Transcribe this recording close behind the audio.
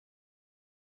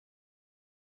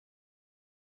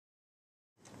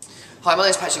Hi, my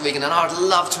name is Patrick Regan and I would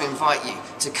love to invite you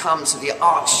to come to the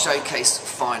Arts Showcase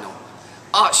Final.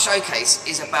 Arts Showcase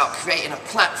is about creating a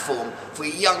platform for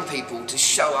young people to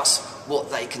show us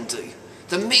what they can do.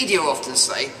 The media often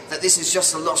say that this is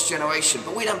just a lost generation,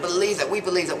 but we don't believe that. We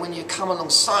believe that when you come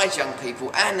alongside young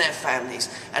people and their families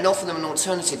and offer them an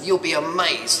alternative, you'll be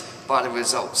amazed by the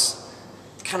results.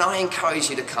 Can I encourage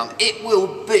you to come? It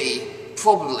will be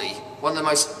probably one of the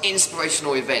most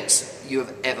inspirational events you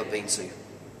have ever been to.